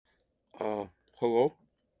Hello,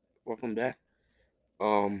 welcome back.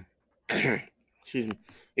 Um, excuse me.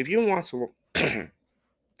 If you didn't watch the,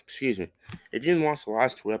 excuse me, if you didn't watch the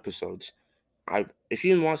last two episodes, if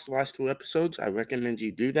you didn't watch the last two episodes, I recommend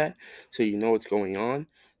you do that so you know what's going on.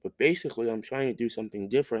 But basically, I'm trying to do something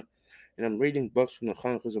different, and I'm reading books from the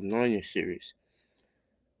Chronicles of Narnia series.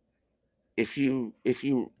 If you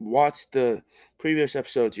watch the previous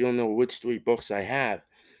episodes, you'll know which three books I have.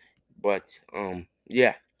 But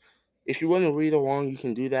yeah. If you want to read along, you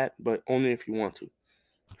can do that, but only if you want to.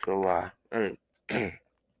 So, all right.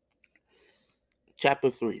 Chapter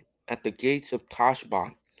 3. At the gates of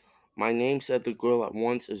Tashbaan, my name, said the girl at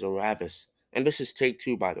once, is Aravis. And this is take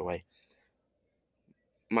two, by the way.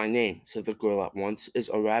 My name, said the girl at once, is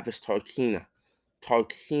Aravis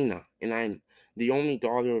Tarkina, and I'm the only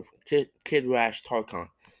daughter of Kidrash Tarkhan,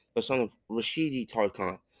 the son of Rashidi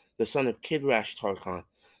Tarkhan, the son of Kidrash Tarkhan,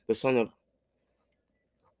 the son of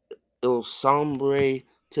Ilsambre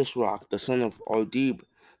Tisroc, the son of Ardib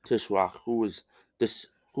Tisroc, who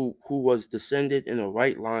was descended in a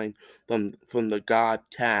right line from the god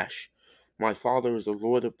Tash. My father is the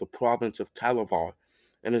lord of the province of Calavar,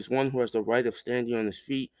 and is one who has the right of standing on his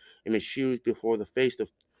feet in his shoes before the face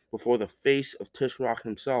of Tisroc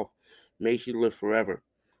himself. May he live forever.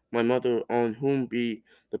 My mother, on whom be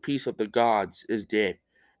the peace of the gods, is dead,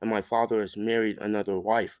 and my father has married another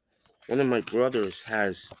wife. One of my brothers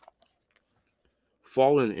has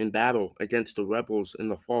fallen in battle against the rebels in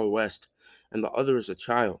the far west, and the other is a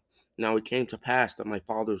child. Now it came to pass that my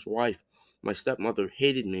father's wife, my stepmother,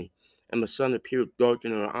 hated me, and the sun appeared dark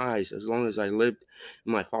in her eyes as long as I lived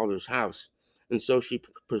in my father's house. And so she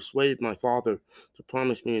persuaded my father to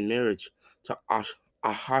promise me in marriage to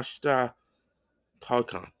Ahashta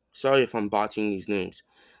Tarkhan. Sorry if I'm botching these names.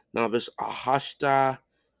 Now, this Ahashta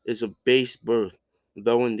is a base birth,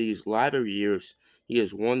 though in these latter years he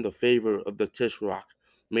has won the favor of the Tisroc.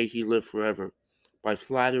 May he live forever. By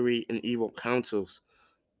flattery and evil counsels,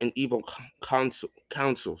 and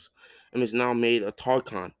is now made a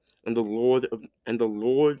Tarkhan, and the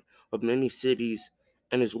lord of many cities,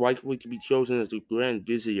 and is likely to be chosen as the Grand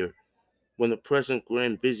Vizier when the present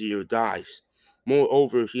Grand Vizier dies.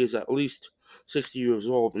 Moreover, he is at least 60 years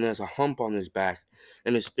old and has a hump on his back,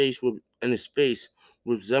 and his face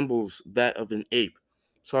resembles that of an ape.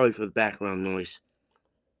 Sorry for the background noise.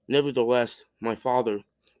 Nevertheless, my father,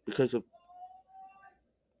 because of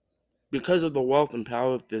because of the wealth and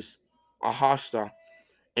power of this Ahasta,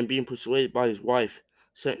 and being persuaded by his wife,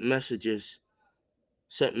 sent messengers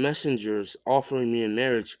offering me in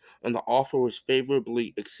marriage, and the offer was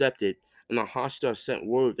favorably accepted, and Ahasta sent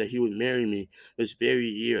word that he would marry me this very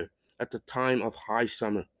year, at the time of high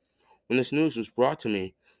summer. When this news was brought to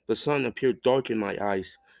me, the sun appeared dark in my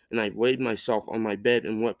eyes, and I laid myself on my bed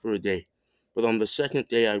and wept for a day. But on the second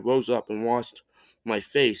day I rose up and washed my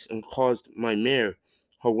face, and caused my mare,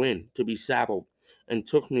 Hawin, to be saddled, and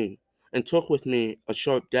took with me a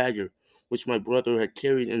sharp dagger which my brother had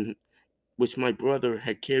carried in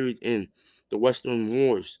the Western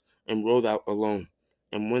wars, and rode out alone.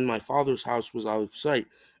 And when my father's house was out of sight,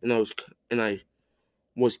 and I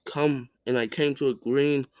came to a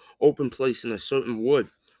green open place in a certain wood,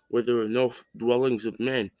 where there were no dwellings of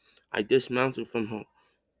men, I dismounted from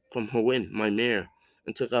Hawin, my mare,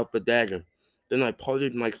 and took out the dagger. Then I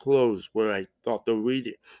parted my clothes where I thought the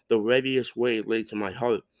readiest way lay to my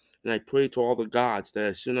heart, and I prayed to all the gods that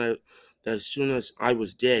as soon as I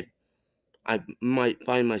was dead, I might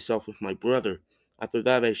find myself with my brother. After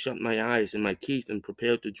that, I shut my eyes and my teeth and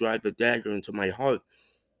prepared to drive the dagger into my heart.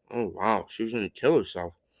 Oh wow, she was going to kill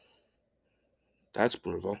herself. That's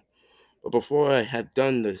brutal. But before I had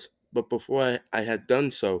done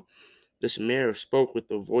so, this mare spoke with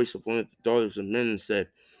the voice of one of the daughters of men and said,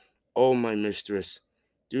 "O my mistress,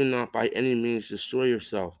 do not by any means destroy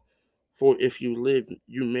yourself, for if you live,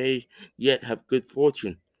 you may yet have good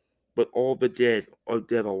fortune, but all the dead are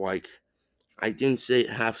dead alike." "I didn't say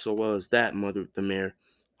it half so well as that," muttered the mare.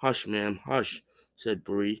 "Hush, ma'am, hush," said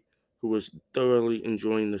Brie, who was thoroughly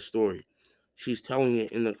enjoying the story. "She's telling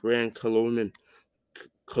it in the grand Calorman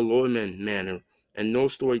manner, and no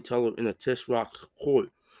storyteller in a Tisroc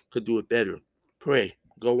court could do it better. Pray,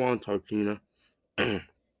 go on, Tarquina."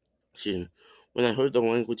 Excuse me. "When I heard the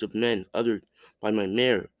language of men uttered by my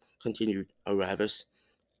mare," continued Aravis,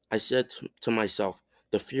 "I said to myself,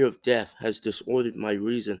 the fear of death has disordered my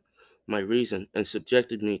reason, and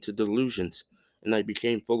subjected me to delusions, and I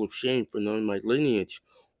became full of shame for knowing my lineage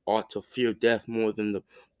ought to fear death more than the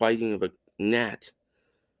biting of a gnat.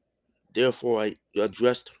 Therefore I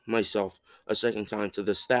addressed myself a second time to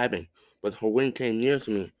the stabbing, but Hawin came near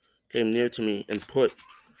to me, and put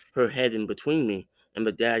her head in between me, and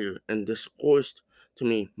the dagger, and discoursed to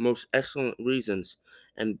me most excellent reasons,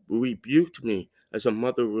 and rebuked me as a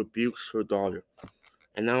mother rebukes her daughter.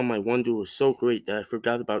 And now my wonder was so great that I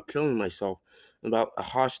forgot about killing myself, and about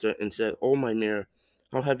Ahasta, and said, "O my mare,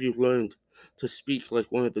 how have you learned to speak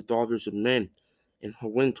like one of the daughters of men?" And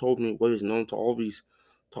Hwin told me what is known to all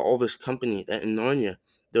this company, that in Narnia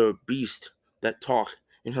there are beasts that talk,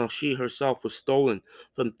 and how she herself was stolen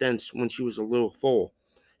from thence when she was a little foal.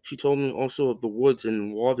 She told me also of the woods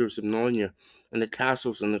and waters of Narnia, and the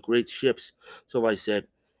castles and the great ships. So I said,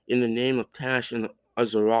 "In the name of Tash and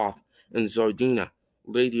Azaroth and Zardina,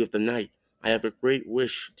 Lady of the Night, I have a great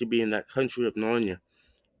wish to be in that country of Narnia.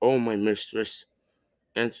 Oh, my mistress,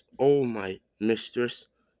 answered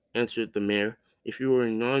the mare, if you were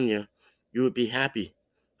in Narnia, you would be happy,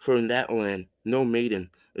 for in that land no maiden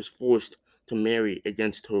is forced to marry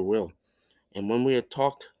against her will." And when we had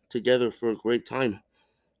talked together for a great time,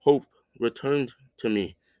 hope returned to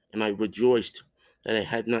me, and I rejoiced that I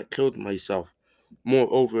had not killed myself.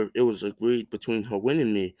 Moreover, it was agreed between Hwin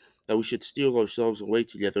and me that we should steal ourselves away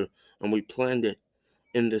together, and we planned it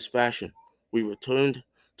in this fashion. We returned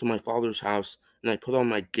to my father's house, and I put on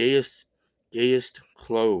my gayest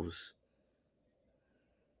clothes.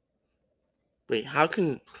 Wait, how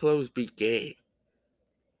can clothes be gay?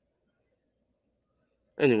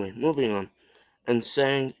 Anyway, moving on. And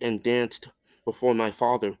sang and danced before my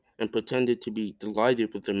father, and pretended to be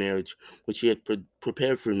delighted with the marriage which he had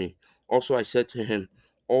prepared for me. Also I said to him,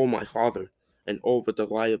 "O my father, and O the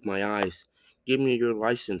delight of my eyes, give me your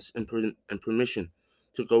license and permission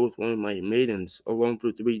to go with one of my maidens alone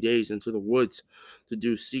for 3 days into the woods to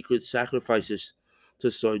do secret sacrifices to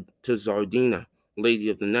Zardina, Lady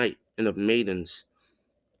of the Night, and of maidens,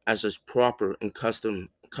 as is proper and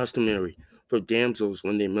customary for damsels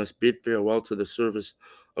when they must bid farewell to the service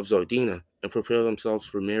of Zardina and prepare themselves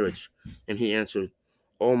for marriage." And he answered,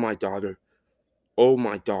 "O my daughter,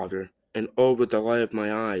 and O the delight of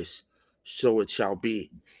my eyes, so it shall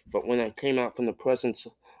be." But when I came out from the presence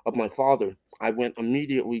of my father, I went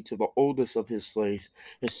immediately to the oldest of his slaves,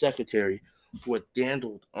 his secretary, who had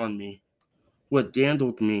dandled me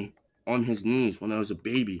on his knees when I was a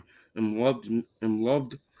baby, and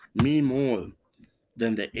loved me more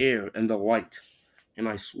than the air and the light. And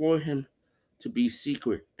I swore him to be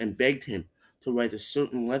secret, and begged him to write a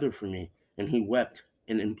certain letter for me. And he wept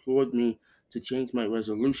and implored me to change my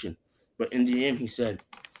resolution. But in the end he said,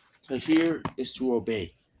 "To hear is to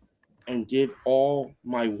obey, and give all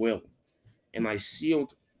my will." And I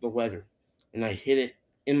sealed the letter, and I hid it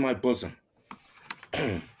in my bosom.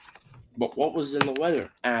 "But what was in the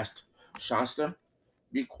letter?" asked Shasta.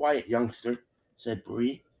 "Be quiet, youngster," said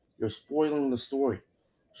Bree. "You're spoiling the story.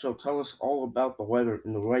 She'll tell us all about the letter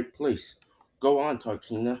in the right place. Go on,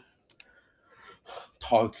 Tarkina."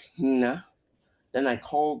 Tarkina. Then I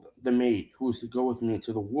called the maid who was to go with me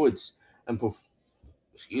to the woods and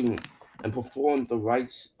and perform the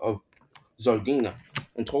rites of Zardina,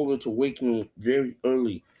 and told her to wake me very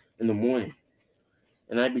early in the morning.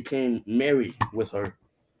 And I became merry with her,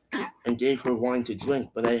 and gave her wine to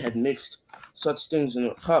drink, but I had mixed such things in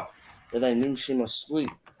her cup that I knew she must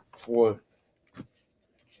sleep for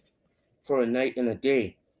a night and a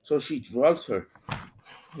day. So she drugged her.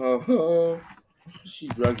 She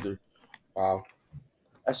drugged her. Wow.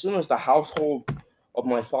 As soon as the household of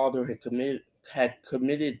my father had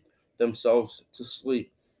committed themselves to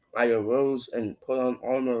sleep, I arose and put on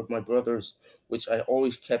armor of my brother's, which I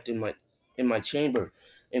always kept in my chamber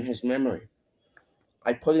in his memory.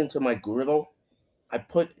 I put into my girdle I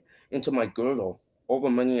put into my girdle all the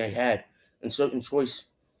money I had, and certain choice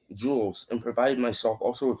jewels, and provided myself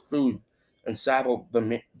also with food, and saddled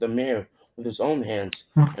the mare with his own hands,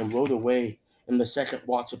 and rode away in the second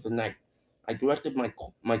watch of the night. I directed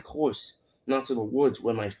my course not to the woods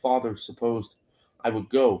where my father supposed I would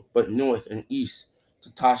go, but north and east to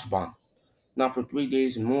Tashbaan. Now for 3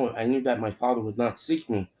 days and more I knew that my father would not seek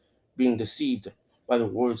me, being deceived by the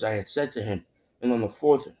words I had said to him. And on the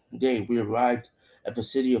fourth day we arrived at the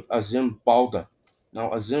city of Azim Balda.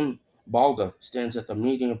 Now Azim Balda stands at the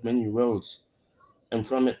meeting of many roads, and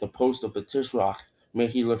from it the post of the Tishrach, may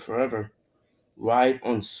he live forever, ride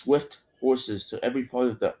on swift horses to every part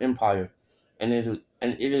of the empire, and it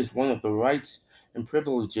is one of the rights and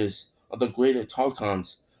privileges of the greater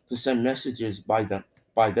Tarkans to send messages by them.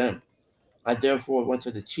 I therefore went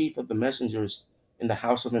to the chief of the messengers in the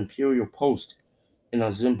house of imperial post in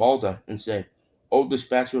Azimbalda, and said, "O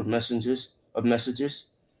dispatcher of messages,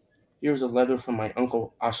 here is a letter from my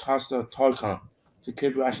uncle Ashasta Tarkhan to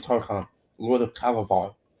Kibrash Tarkhan, lord of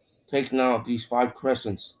Kalavar. Take now these 5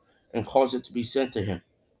 crescents, and cause it to be sent to him."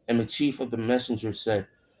 And the chief of the messengers said,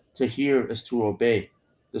 To hear is to obey.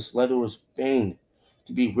 This letter was feigned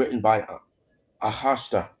to be written by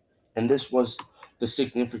Ahashta, and the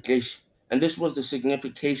signification this was the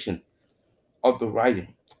signification of the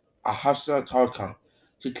writing. Ahashta Tarkhan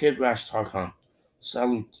to Kidrash Tarkhan.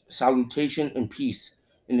 Salutation and peace.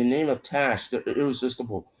 In the name of Tash, the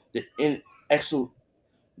irresistible, the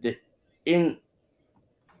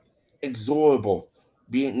inexorable,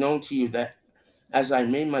 be it known to you that as I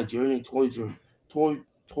made my journey towards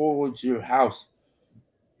your house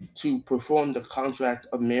to perform the contract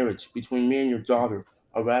of marriage between me and your daughter,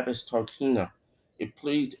 Arabis Tarkina, it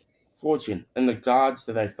pleased fortune and the gods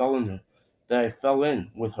that I fell in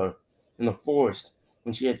with her in the forest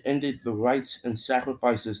when she had ended the rites and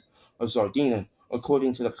sacrifices of Zardina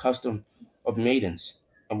according to the custom of maidens.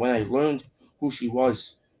 And when I learned who she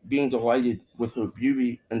was, being delighted with her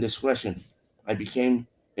beauty and discretion, I became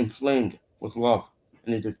inflamed with love,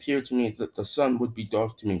 and it appeared to me that the sun would be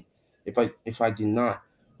dark to me if I did not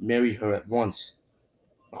marry her at once.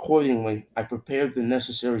 Accordingly, I prepared the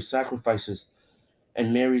necessary sacrifices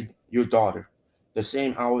and married your daughter, the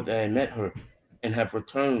same hour that I met her, and have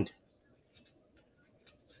returned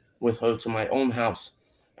with her to my own house.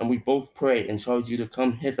 And we both pray and charge you to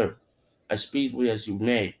come hither as speedily as you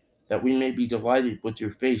may, that we may be delighted with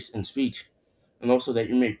your face and speech, and also that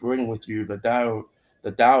you may bring with you the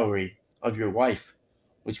dowry of your wife,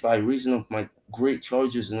 which by reason of my great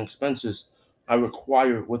charges and expenses I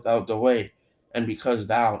require without delay, and because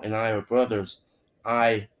thou and I are brothers,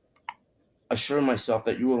 I assure myself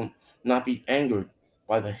that you will not be angered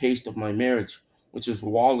by the haste of my marriage, which is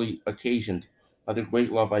wholly occasioned by the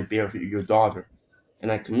great love I bear for your daughter,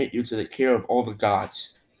 and I commit you to the care of all the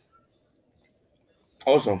gods.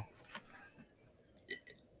 Also,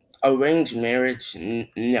 arranged marriage,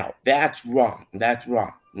 no, that's wrong. That's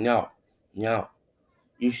wrong. No, no.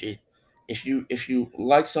 You should, if you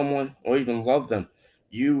like someone or even love them,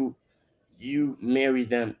 you you marry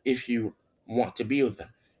them if you want to be with them.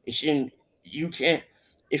 It shouldn't. You can't.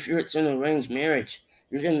 If it's an arranged marriage,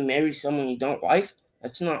 you're gonna marry someone you don't like.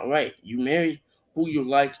 That's not right. You marry who you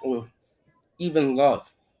like or even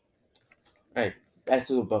love. Right. Back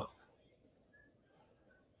to the book.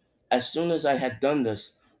 As soon as I had done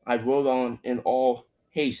this, I rode on in all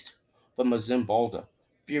haste from Azimbalda,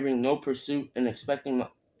 fearing no pursuit and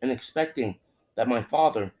expecting that my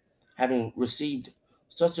father, having received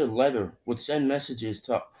such a letter, would send messages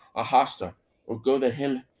to Ahasta or go to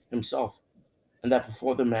him himself, and that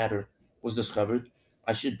before the matter was discovered,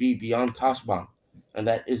 I should be beyond Tashbaan, and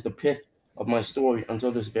that is the pith of my story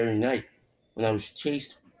until this very night, when I was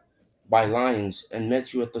chased by lions and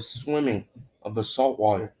met you at the swimming of the salt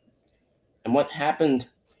water. And what happened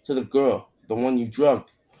to the girl, the one you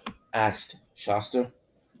drugged? Asked Shasta.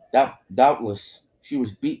 Doubtless she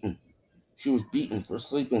was beaten. She was beaten for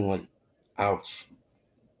sleeping late. Ouch,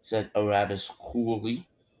 said Aratus coolly.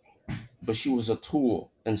 But she was a tool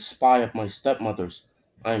and spy of my stepmother's.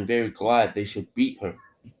 I am very glad they should beat her.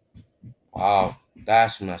 Wow,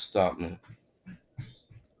 that's messed up, man.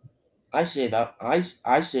 I say that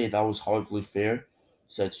was hardly fair,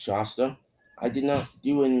 said Shasta. I did not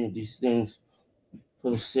do any of these things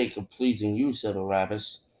for the sake of pleasing you, said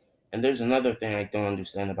Aravis. And there's another thing I don't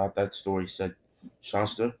understand about that story, said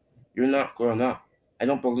Shasta. You're not grown up. I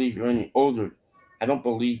don't believe you're any older. I don't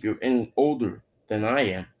believe you're any older than I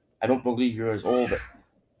am. I don't believe you're as old.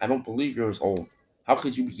 I don't believe you're as old. How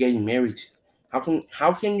could you be getting married? How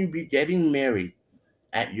can you be getting married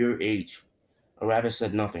at your age? Aravis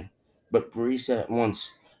said nothing, but Bree said at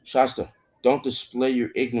once, Shasta, don't display your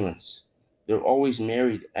ignorance. They're always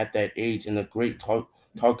married at that age in the great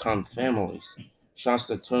Tarkhan families.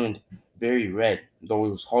 Shasta turned very red, though it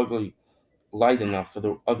was hardly light enough for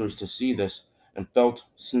the others to see this, and felt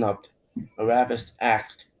snubbed. Aravis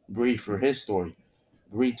asked Bree for his story.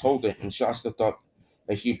 Bree told it, and Shasta thought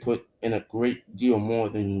that he put in a great deal more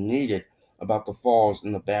than he needed about the falls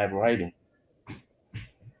and the bad writing.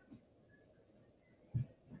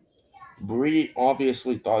 Bree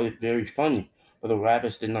obviously thought it very funny, but the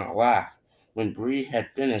rabbits did not laugh. When Bree had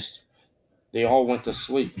finished, they all went to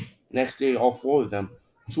sleep. Next day, all four of them,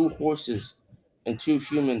 two horses and two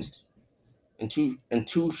humans,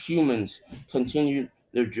 continued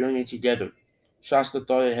their journey together. Shasta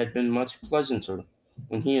thought it had been much pleasanter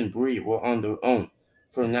when he and Bree were on their own,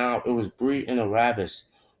 for now it was Bree and Aravis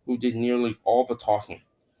who did nearly all the talking.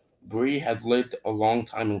 Bree had lived a long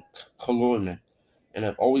time in Calorman and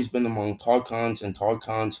had always been among Tarkhan's and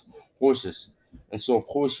Tarkhan's horses, and so of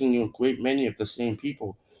course he knew a great many of the same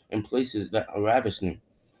people and places that Aravis knew.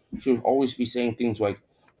 She would always be saying things like,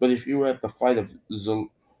 but if you were at the fight of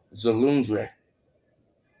Zalundre,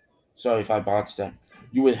 sorry if I botched that,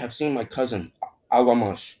 You would have seen my cousin,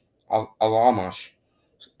 Alamash, Alamash,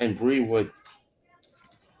 and Bree would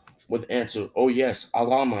answer, "Oh yes,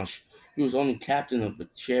 Alamash. He was only captain of the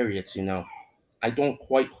chariots, you know. I don't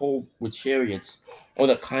quite hold with chariots, or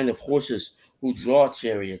the kind of horses who draw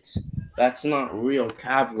chariots. That's not real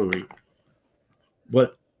cavalry.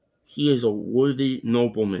 But he is a worthy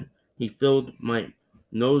nobleman. He filled my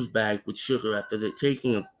nose bag with sugar after the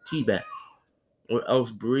taking of tea bath." Or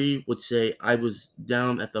else Bree would say, "I was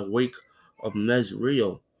down at the wake of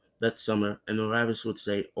Mesril that summer," and Aravis would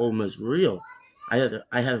say, "Oh, Mesril, I had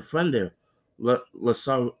a friend there,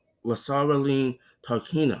 Lasaraline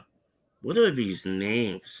Tarkina." What are these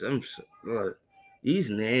names? These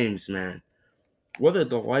names, man. What a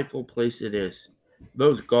delightful place it is.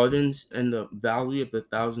 Those gardens and the Valley of the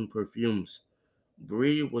Thousand Perfumes.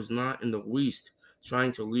 Bree was not in the least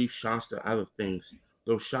trying to leave Shasta out of things,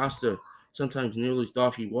 though Shasta sometimes nearly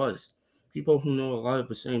thought he was. People who know a lot of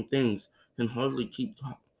the same things can hardly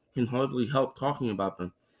help talking about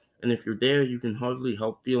them, and if you're there, you can hardly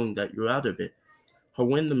help feeling that you're out of it.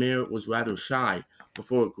 Hawin the mare was rather shy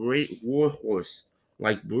before a great war horse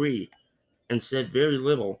like Bree, and said very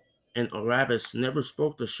little, and Aravis never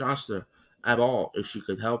spoke to Shasta at all if she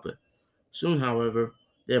could help it. Soon, however,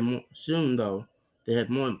 soon though, they had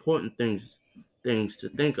more important things to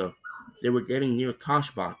think of. They were getting near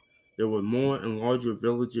Toshbot. There were more and larger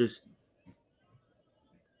villages.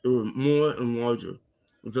 There were more and larger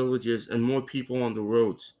villages and more people on the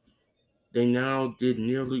roads. They now did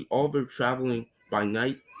nearly all their traveling by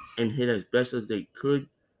night and hid as best as they could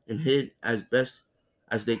during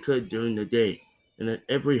the day. And at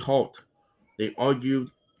every halt, they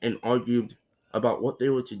argued and argued about what they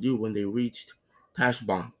were to do when they reached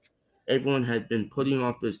Tashbaan. Everyone had been putting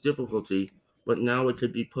off this difficulty, but now it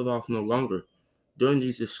could be put off no longer. During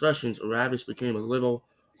these discussions, Aravis became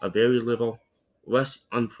a very little, less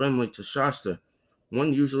unfriendly to Shasta.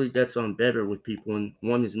 One usually gets on better with people when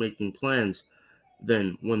one is making plans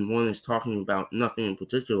than when one is talking about nothing in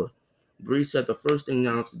particular. Bree said the first thing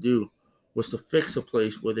now to do was to fix a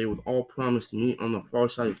place where they would all promise to meet on the far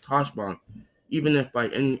side of Toshbon, even if by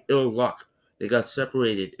any ill luck they got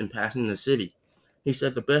separated in passing the city. He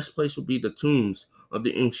said the best place would be the tombs of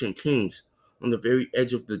the ancient kings on the very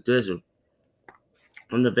edge of the desert.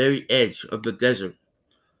 On the very edge of the desert.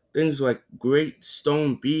 Things like great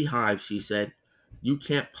stone beehives, he said. You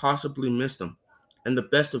can't possibly miss them. And the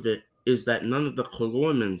best of it is that none of the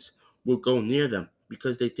Calormans will go near them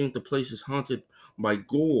because they think the place is haunted by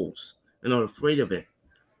ghouls and are afraid of it.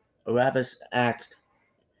 Aravis asked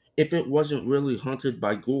if it wasn't really haunted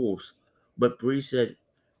by ghouls, but Bree said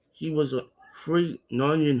he was a free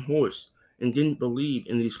Narnian horse and didn't believe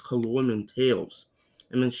in these Calorman tales.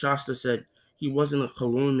 And then Shasta said he wasn't a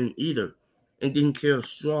Calorman either and didn't care a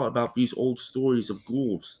straw about these old stories of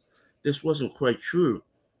ghouls. This wasn't quite true,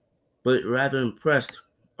 but it rather impressed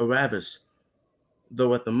Aravis,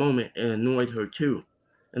 though at the moment it annoyed her too.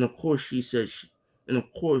 And of course she said she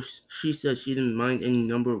didn't mind any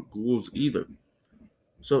number of ghouls either.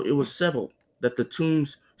 So it was settled that the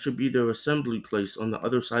tombs should be their assembly place on the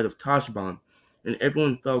other side of Tashbaan, and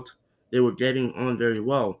everyone felt they were getting on very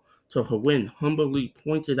well, till Hawin humbly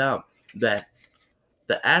pointed out that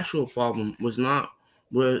the actual problem was not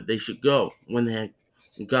where they should go when they had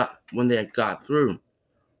got through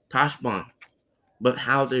Tashbaan, but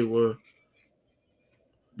how they were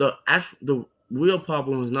the real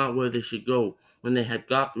problem was not where they should go when they had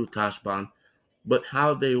got through Tashbaan, but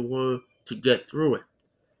how they were to get through it.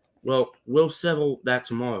 "Well, we'll settle that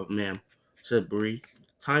tomorrow, ma'am," said Bree.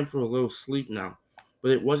 "Time for a little sleep now."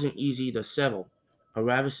 But it wasn't easy to settle.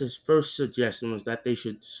 Aravis's first suggestion was that they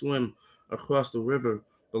should swim across the river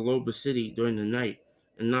below the city during the night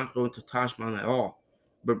and not go into Tashbaan at all.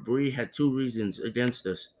 But Bree had two reasons against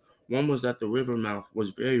this. One was that the river mouth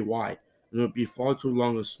was very wide and it would be far too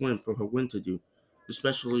long a swim for her wind to do,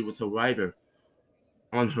 especially with a rider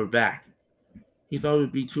on her back. He thought it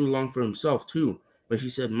would be too long for himself, too, but he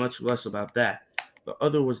said much less about that. The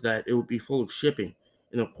other was that it would be full of shipping,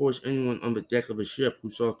 and of course anyone on the deck of a ship who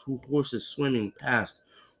saw two horses swimming past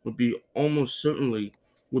would be almost certain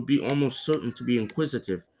to be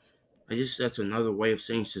inquisitive. I guess that's another way of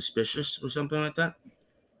saying suspicious or something like that.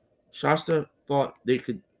 Shasta thought they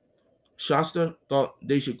could Shasta thought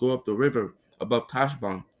they should go up the river above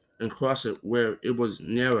Tashbaan and cross it where it was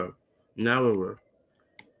narrower.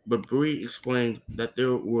 But Bree explained that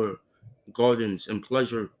there were gardens and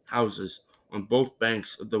pleasure houses on both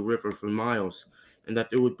banks of the river for miles, and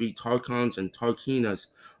that there would be Tarkans and Tarkinas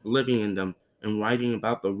living in them and riding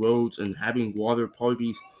about the roads and having water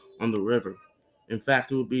parties on the river. In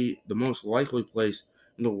fact, it would be the most likely place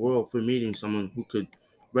in the world for meeting someone who could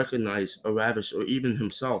recognize Aravis or even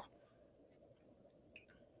himself.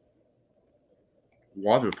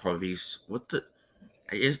 Water parties? What the?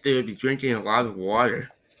 I guess they would be drinking a lot of water.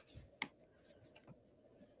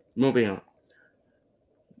 Moving on.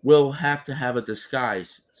 We'll have to have a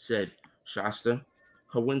disguise, said Shasta.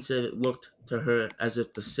 Hawin said it looked to her as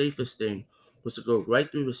if the safest thing was to go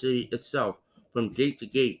right through the city itself, from gate to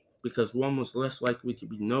gate, because one was less likely to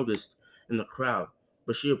be noticed in the crowd.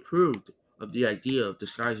 But she approved of the idea of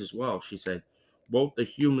disguise as well, she said. Both the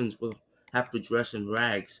humans will have to dress in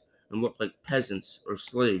rags and look like peasants or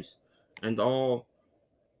slaves, and all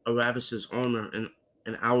Aravis's armor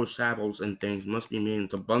and our saddles and things must be made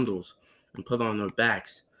into bundles and put on our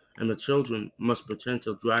backs, and the children must pretend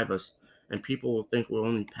to drive us, and people will think we're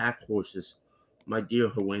only pack horses. My dear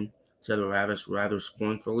Hawin, said Aravis rather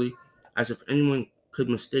scornfully, as if anyone could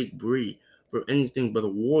mistake Bree for anything but a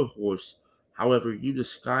war horse. However, you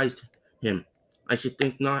disguised him. I should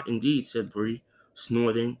think not, indeed, said Bree,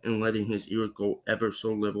 snorting and letting his ears go ever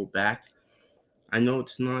so little back. I know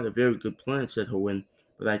it's not a very good plan, said Hawin,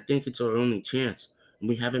 but I think it's our only chance, and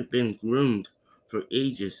we haven't been groomed for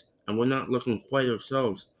ages, and we're not looking quite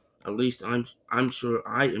ourselves. At least I'm sure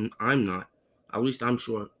I'm not. At least I'm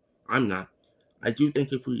sure I'm not. I do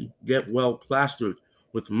think if we get well plastered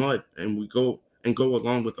with mud and we go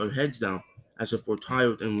along with our heads down, as if we're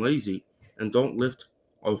tired and lazy, and don't lift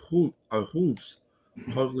our hooves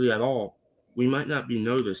hardly at all, we might not be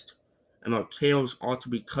noticed, and our tails ought to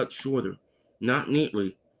be cut shorter, not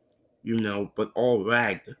neatly, but all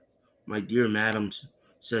ragged. My dear madam,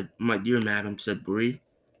 said Bree.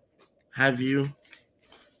 Have you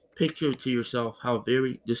pictured to yourself how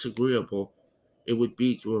very disagreeable it would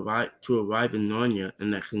be to arrive in Narnia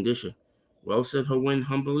in that condition? Well, said Hawin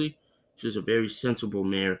humbly, she's a very sensible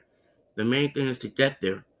mare. The main thing is to get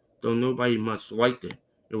there, though nobody much liked it.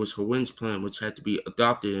 It was Hawin's plan which had to be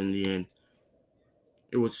adopted in the end.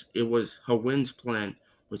 It was Hawin's plan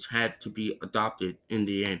which had to be adopted in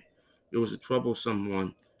the end. It was a troublesome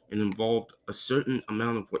one and involved a certain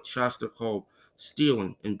amount of what Shasta called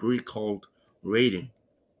stealing and Bree called raiding.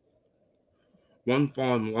 One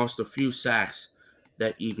farm lost a few sacks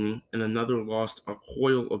that evening, and another lost a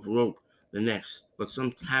coil of rope the next, but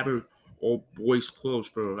some tattered old boy's clothes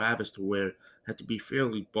for Aravis to wear had to be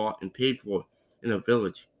fairly bought and paid for in a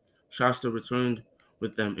village. Shasta returned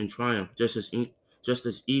with them in triumph just as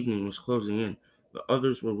evening was closing in. The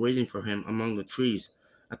others were waiting for him among the trees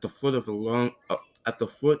at the foot of a low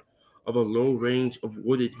range of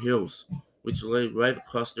wooded hills which lay right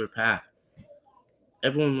across their path.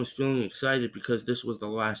 Everyone was feeling excited because this was the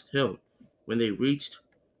last hill. When they reached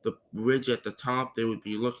the ridge at the top, they would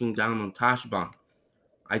be looking down on Tashbaan.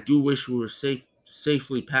 I do wish we were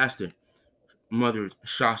safely past it, muttered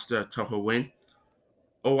Shasta to Hawin.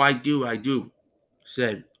 Oh, I do,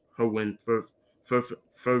 said Hawin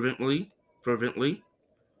fervently.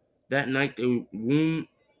 That night they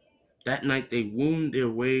wound their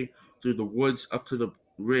way through the woods up to the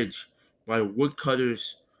ridge by a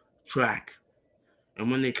woodcutter's track. And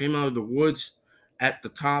when they came out of the woods at the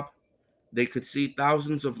top, they could see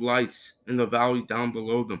thousands of lights in the valley down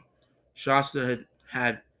below them. Shasta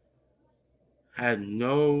had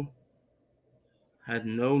no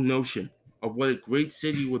notion of what a great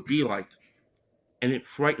city would be like, and it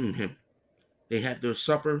frightened him. They had their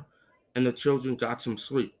supper, and the children got some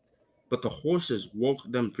sleep. But the horses woke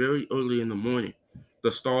them very early in the morning.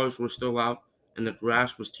 The stars were still out, and the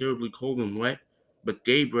grass was terribly cold and wet, but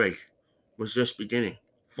daybreak was just beginning.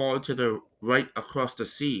 Far to the right across the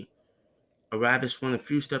sea, Aravis went a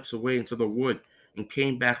few steps away into the wood and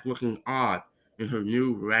came back looking odd in her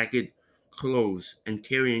new ragged clothes and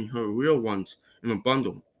carrying her real ones in a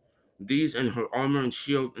bundle. These and her armor and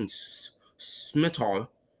shield and scimitar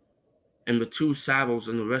and the two saddles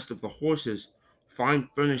and the rest of the horses, fine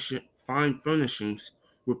furnishings,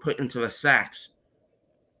 were put into the sacks.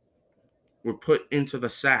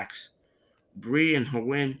 Bree and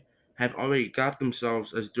Hawin had already got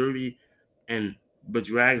themselves as dirty and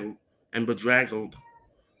bedraggled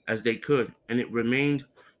as they could, and it remained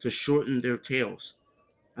to shorten their tails.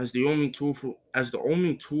 The only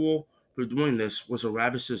tool for doing this was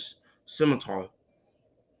Aravis's scimitar.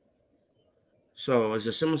 So is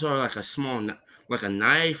a scimitar like like a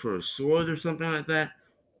knife or a sword or something like that?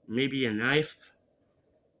 Maybe a knife.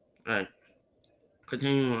 All right,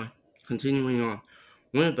 continuing on.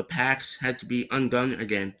 One of the packs had to be undone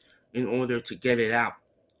again in order to get it out.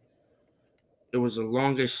 It was the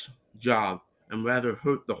longest job and rather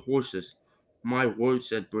hurt the horses. My word,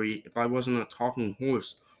 said Bree, if I wasn't a talking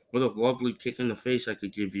horse, what a lovely kick in the face I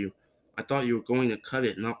could give you. I thought you were going to cut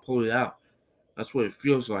it, not pull it out. That's what it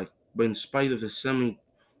feels like. But in spite of the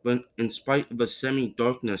But in spite of the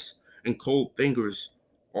semi-darkness and cold fingers,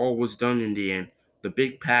 all was done in the end. The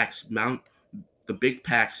big packs mount the big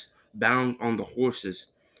packs bound on the horses,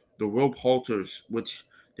 the rope halters which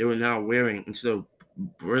they were now wearing instead of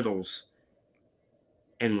bridles,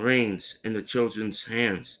 and reins in the children's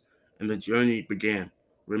hands, and the journey began.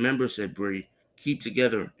 Remember, said Bree, keep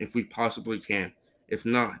together if we possibly can. If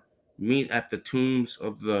not, meet at the tombs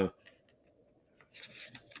of the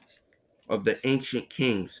ancient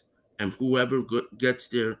kings, and whoever gets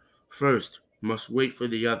there first must wait for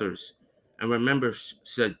the others. And remember,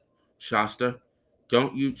 said Shasta,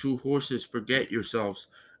 don't you two horses forget yourselves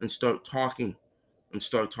and start talking,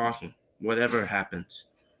 whatever happens.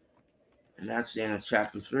 And that's the end of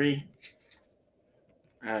chapter 3.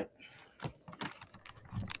 All right.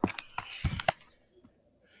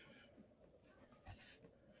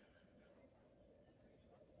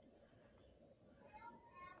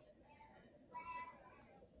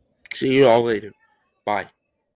 See you all later. Bye.